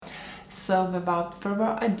So without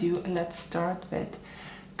further ado, let's start with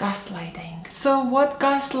gaslighting. So what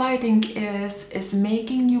gaslighting is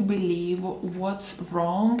making you believe what's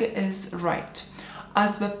wrong is right,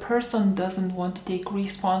 as the person doesn't want to take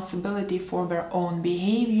responsibility for their own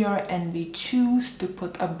behavior and they choose to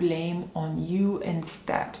put a blame on you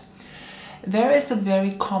instead. There is a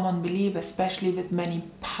very common belief, especially with many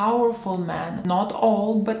powerful men, not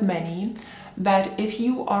all but many, that if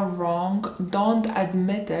you are wrong, don't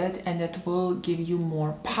admit it and it will give you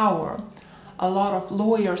more power. A lot of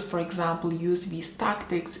lawyers, for example, use these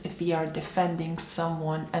tactics if they are defending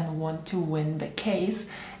someone and want to win the case.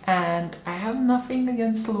 And I have nothing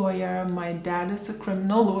against lawyer. My dad is a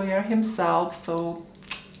criminal lawyer himself, so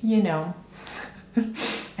you know.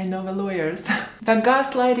 I know the lawyers. The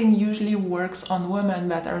gaslighting usually works on women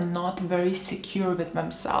that are not very secure with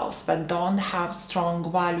themselves, that don't have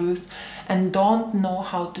strong values and don't know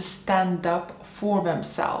how to stand up for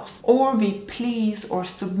themselves. Or we please or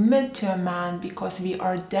submit to a man because we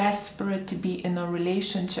are desperate to be in a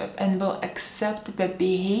relationship and will accept the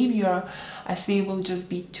behavior as we will just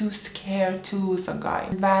be too scared to lose a guy.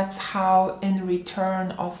 That's how in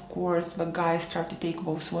return, of course, the guys start to take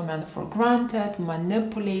those women for granted,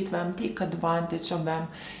 manipulate them, take advantage of them,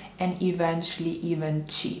 and eventually even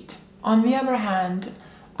cheat. On the other hand,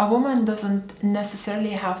 a woman doesn't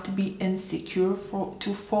necessarily have to be insecure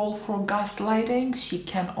to fall for gaslighting. She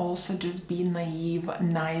can also just be naive,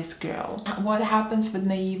 nice girl. What happens with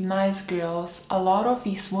naive, nice girls? A lot of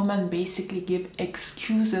these women basically give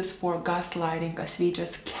excuses for gaslighting as they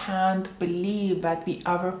just can't believe that the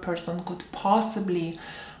other person could possibly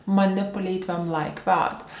manipulate them like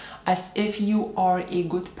that. As if you are a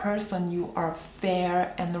good person, you are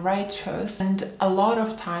fair and righteous. And a lot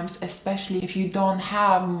of times, especially if you don't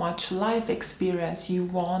have much life experience, you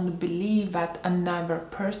won't believe that another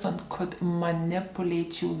person could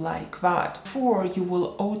manipulate you like that. For you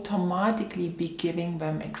will automatically be giving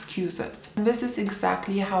them excuses. And this is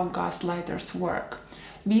exactly how gaslighters work.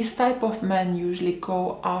 These type of men usually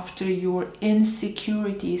go after your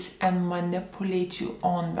insecurities and manipulate you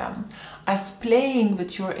on them, as playing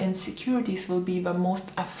with your insecurities will be the most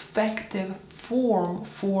effective form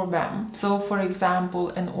for them. So for example,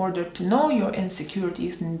 in order to know your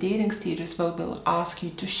insecurities in dating stages, they will ask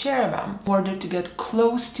you to share them in order to get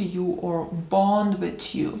close to you or bond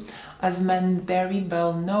with you. As men very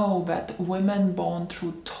well know that women bond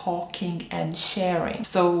through talking and sharing.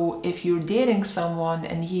 So if you're dating someone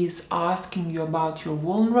and he's asking you about your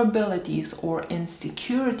vulnerabilities or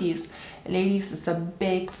insecurities, ladies, it's a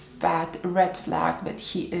big fat red flag that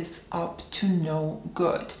he is up to no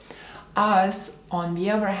good. As on the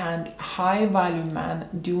other hand, high value men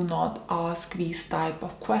do not ask these type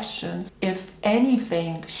of questions. If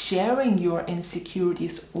anything, sharing your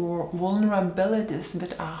insecurities or vulnerabilities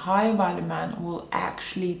with a high value man will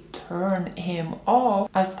actually turn him off,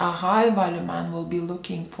 as a high value man will be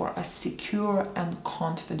looking for a secure and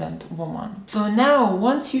confident woman. So now,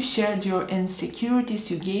 once you shared your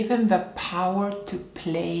insecurities, you gave him the power to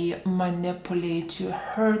play, manipulate you,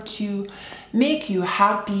 hurt you, make you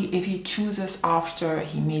happy if he chooses after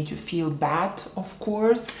he made you feel bad, of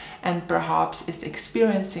course, and perhaps is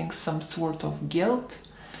experiencing some sort of guilt.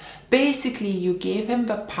 Basically, you gave him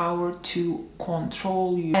the power to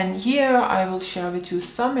control you. And here I will share with you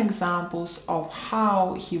some examples of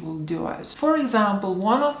how he will do it. For example,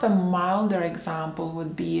 one of the milder example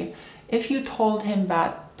would be if you told him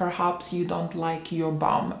that perhaps you don't like your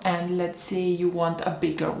bum and let's say you want a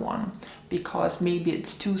bigger one because maybe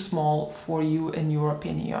it's too small for you in your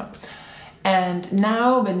opinion. And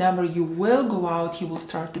now whenever you will go out, he will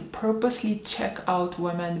start to purposely check out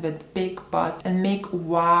women with big butts and make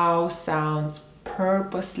wow sounds,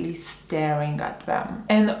 purposely staring at them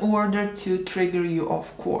in order to trigger you,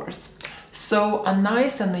 of course. So a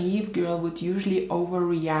nice and naive girl would usually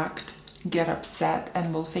overreact, get upset,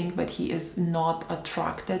 and will think that he is not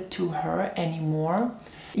attracted to her anymore.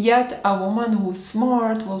 Yet a woman who's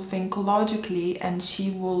smart will think logically and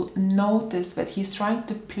she will notice that he's trying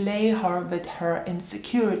to play her with her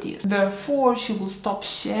insecurities. Therefore, she will stop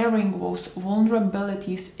sharing those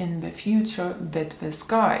vulnerabilities in the future with this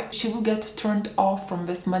guy. She will get turned off from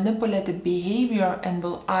this manipulative behavior and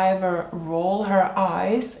will either roll her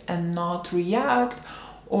eyes and not react,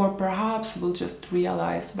 or perhaps will just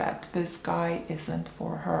realize that this guy isn't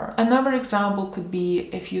for her. Another example could be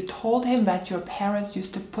if you told him that your parents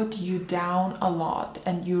used to put you down a lot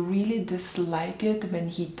and you really dislike it when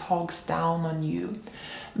he talks down on you.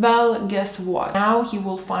 Well, guess what? Now he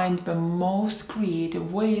will find the most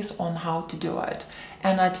creative ways on how to do it.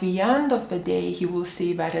 And at the end of the day, he will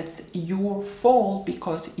say that it's your fault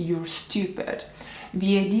because you're stupid.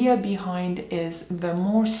 The idea behind is the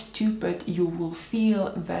more stupid you will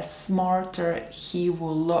feel, the smarter he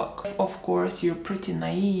will look. Of course, you're pretty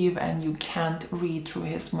naive and you can't read through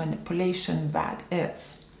his manipulation, that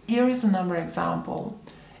is. Here is another example.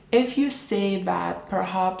 If you say that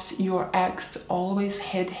perhaps your ex always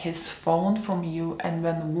hid his phone from you and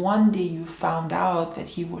then one day you found out that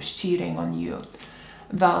he was cheating on you,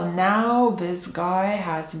 well, now this guy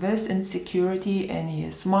has this insecurity in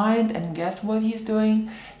his mind, and guess what he's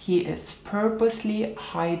doing? He is purposely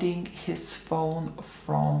hiding his phone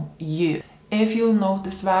from you. If you'll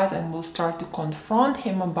notice that and will start to confront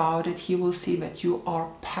him about it, he will see that you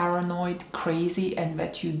are paranoid, crazy, and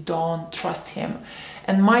that you don't trust him,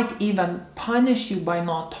 and might even punish you by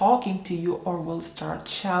not talking to you or will start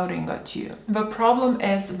shouting at you. The problem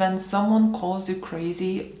is when someone calls you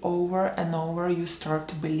crazy over and over, you start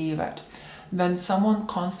to believe it. When someone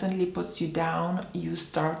constantly puts you down, you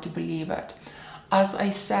start to believe it. As I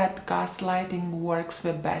said, gaslighting works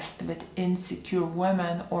the best with insecure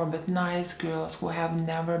women or with nice girls who have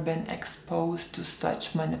never been exposed to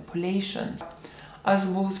such manipulations,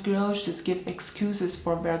 as those girls just give excuses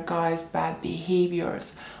for their guys' bad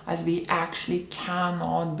behaviors, as we actually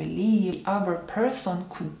cannot believe the other person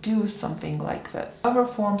could do something like this. Other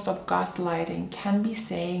forms of gaslighting can be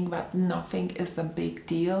saying that nothing is a big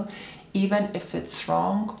deal, even if it's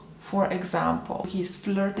wrong. For example, he's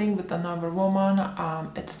flirting with another woman,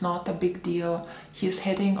 it's not a big deal. He's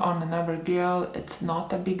hitting on another girl, it's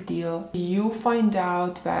not a big deal. You find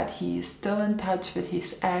out that he's still in touch with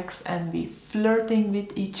his ex and be flirting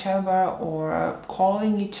with each other or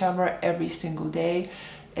calling each other every single day.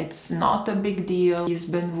 It's not a big deal. He's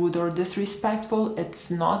been rude or disrespectful. It's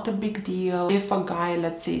not a big deal. If a guy,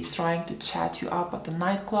 let's say, is trying to chat you up at the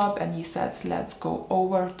nightclub and he says, let's go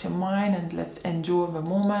over to mine and let's enjoy the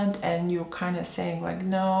moment, and you're kind of saying like,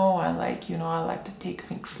 no, I like to take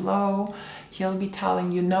things slow. He'll be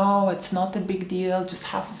telling you, no, it's not a big deal. Just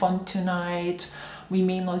have fun tonight. We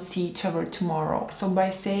may not see each other tomorrow. So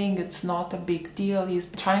by saying it's not a big deal, he's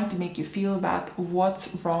trying to make you feel that what's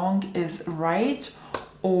wrong is right,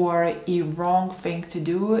 or a wrong thing to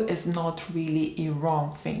do is not really a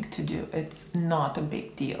wrong thing to do. It's not a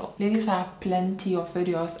big deal. Ladies, I have plenty of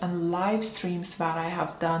videos and live streams that I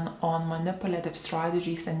have done on manipulative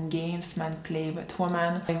strategies and games men play with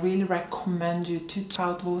women. I really recommend you to check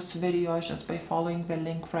out those videos just by following the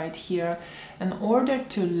link right here in order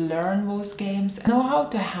to learn those games, know how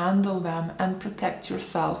to handle them and protect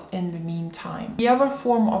yourself in the meantime. The other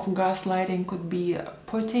form of gaslighting could be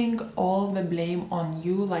putting all the blame on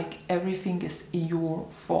you, like everything is your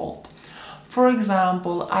fault. For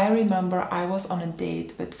example, I remember I was on a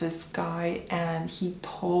date with this guy and he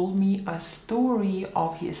told me a story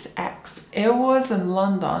of his ex. It was in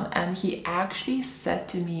London and he actually said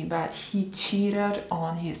to me that he cheated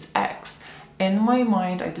on his ex. In my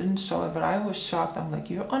mind, I didn't show it, but I was shocked. I'm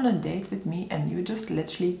like, you're on a date with me and you just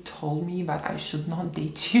literally told me that I should not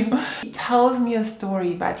date you. He tells me a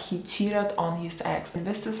story that he cheated on his ex, and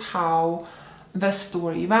this is how the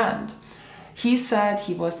story went. He said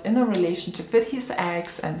he was in a relationship with his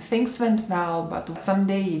ex and things went well, but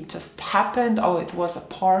someday it just happened. Oh, it was a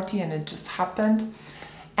party and it just happened.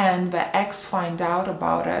 And the ex found out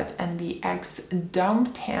about it and the ex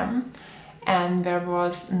dumped him. And there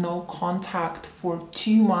was no contact for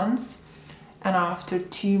 2 months, and after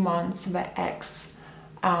 2 months the ex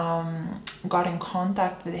got in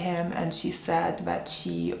contact with him and she said that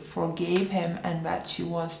she forgave him and that she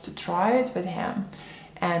wants to try it with him.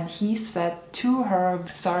 And he said to her,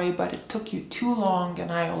 sorry, but it took you too long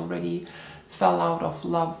and I already fell out of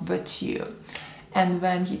love with you. And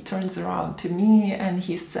then he turns around to me and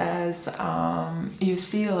he says, you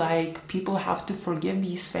see, like, people have to forgive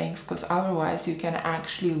these things because otherwise you can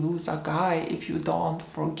actually lose a guy if you don't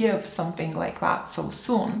forgive something like that so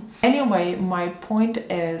soon. Anyway, my point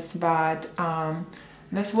is that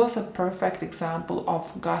this was a perfect example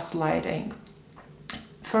of gaslighting.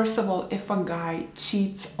 First of all, if a guy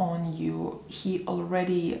cheats on you, he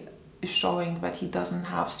already is showing that he doesn't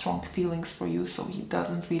have strong feelings for you, so he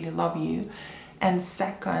doesn't really love you. And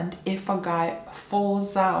second, if a guy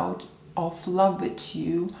falls out of love with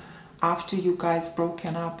you after you guys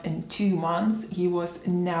broken up in 2 months, he was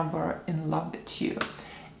never in love with you.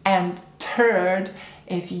 And third,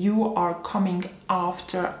 if you are coming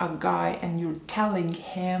after a guy and you're telling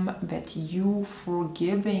him that you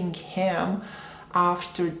forgiving him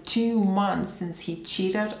after 2 months since he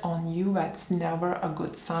cheated on you, that's never a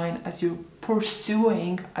good sign, as you're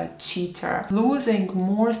pursuing a cheater, losing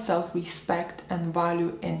more self-respect and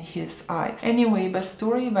value in his eyes. Anyway, the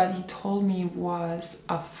story that he told me was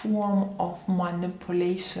a form of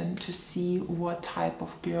manipulation to see what type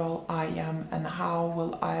of girl I am and how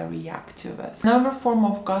will I react to this. Another form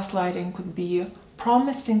of gaslighting could be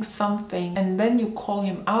promising something, and when you call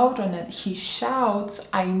him out on it, he shouts,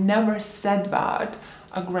 "I never said that,"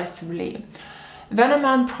 aggressively. When a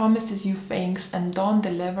man promises you things and don't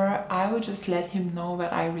deliver, I would just let him know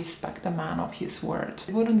that I respect a man of his word.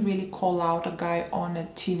 I wouldn't really call out a guy on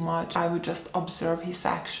it too much. I would just observe his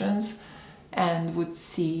actions and would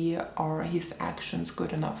see, are his actions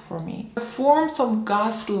good enough for me. The forms of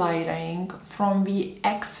gaslighting from the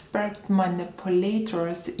expert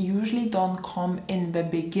manipulators usually don't come in the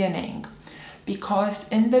beginning. Because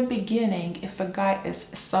in the beginning, if a guy is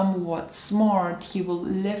somewhat smart, he will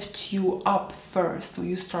lift you up first, so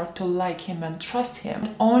you start to like him and trust him.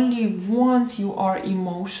 Only once you are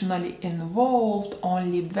emotionally involved,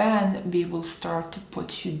 only then we will start to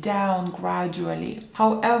put you down gradually.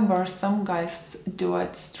 However, some guys do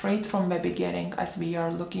it straight from the beginning, as we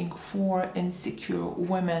are looking for insecure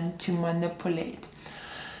women to manipulate.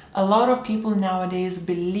 A lot of people nowadays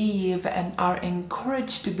believe and are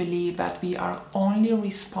encouraged to believe that we are only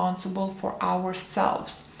responsible for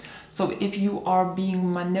ourselves. So if you are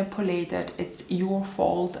being manipulated, it's your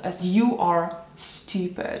fault, as you are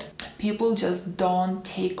stupid. People just don't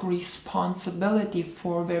take responsibility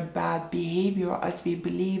for their bad behavior, as we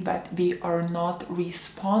believe that we are not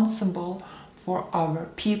responsible for other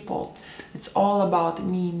people. It's all about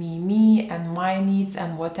me, and my needs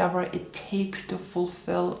and whatever it takes to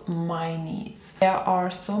fulfill my needs. There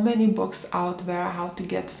are so many books out there how to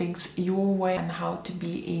get things your way and how to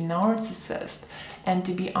be a narcissist. And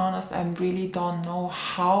to be honest, I really don't know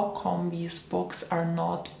how come these books are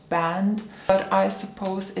not banned, but I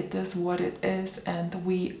suppose it is what it is, and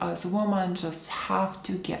we as women just have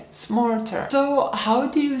to get smarter. So how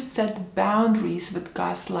do you set boundaries with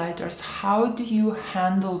gaslighters? How do you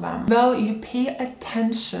handle them? Well, you pay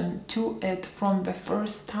attention to it from the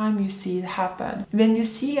first time you see it happen. When you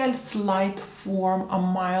see a slight form, a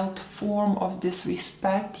mild form of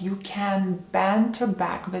disrespect, you can banter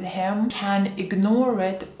back with him, can ignore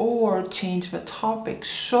it or change the topic.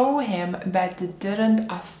 Show him that it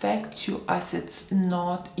didn't affect you, as it's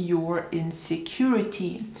not your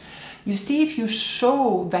insecurity. You see, if you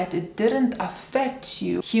show that it didn't affect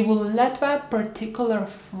you, he will let that particular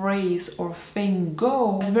phrase or thing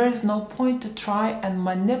go, as there is no point to try and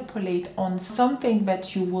manipulate on something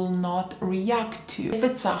that you will not react to. If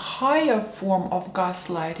it's a higher form of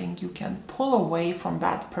gaslighting, you can pull away from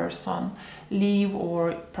that person, leave,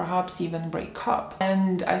 or perhaps even break up.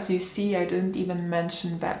 And as you see, I didn't even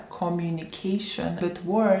mention that communication with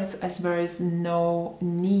words, as there is no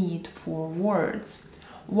need for words.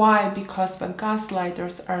 Why? Because the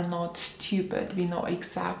gaslighters are not stupid. We know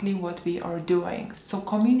exactly what we are doing. So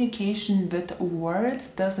communication with words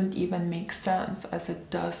doesn't even make sense, as it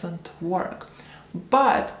doesn't work.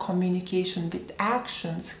 But communication with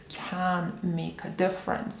actions can make a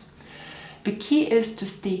difference. The key is to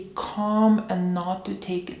stay calm and not to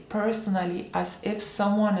take it personally, as if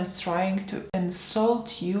someone is trying to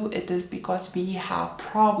insult you, it is because we have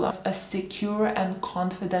problems. A secure and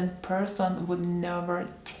confident person would never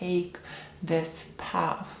take this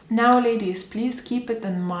path. Now, ladies, please keep it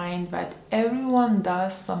in mind that everyone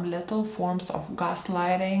does some little forms of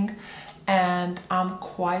gaslighting, and I'm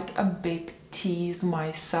quite a big tease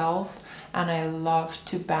myself, and I love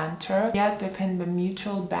to banter, yet within the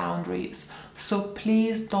mutual boundaries. So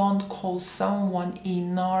please don't call someone a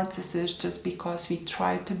narcissist just because we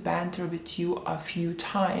tried to banter with you a few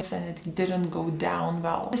times and it didn't go down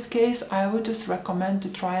well. In this case, I would just recommend to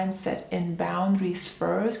try and set in boundaries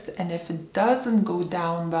first, and if it doesn't go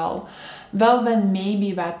down well, then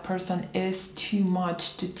maybe that person is too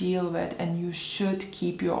much to deal with, and you should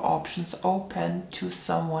keep your options open to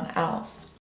someone else.